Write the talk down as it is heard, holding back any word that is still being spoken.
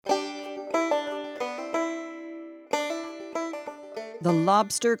The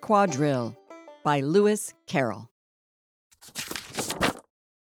Lobster Quadrille by Lewis Carroll.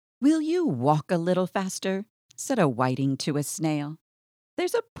 "Will you walk a little faster?" said a whiting to a snail.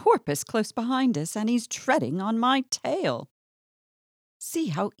 "There's a porpoise close behind us, and he's treading on my tail." See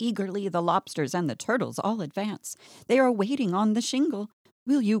how eagerly the lobsters and the turtles all advance. They are waiting on the shingle.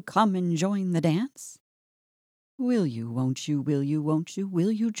 Will you come and join the dance? Will you, won't you, will you, won't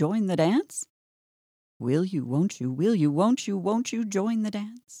you join the dance? Will you, won't you, won't you join the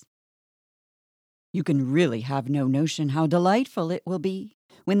dance? You can really have no notion how delightful it will be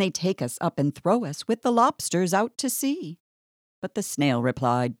when they take us up and throw us with the lobsters out to sea. But the snail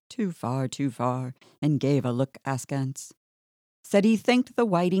replied, too far, and gave a look askance. Said he thanked the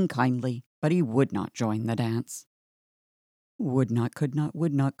whiting kindly, but he would not join the dance. Would not, could not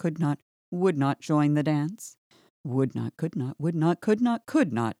join the dance. Would not, could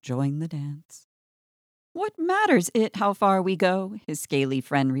not join the dance. "What matters it how far we go?" his scaly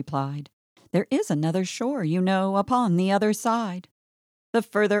friend replied. "There is another shore, you know, upon the other side. The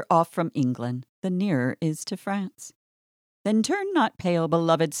further off from England, the nearer is to France. Then turn not pale,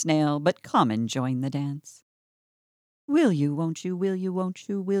 beloved snail, but come and join the dance. Will you, won't you, will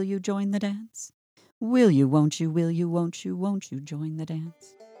you join the dance? Will you, won't you, won't you join the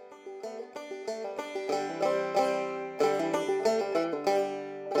dance?"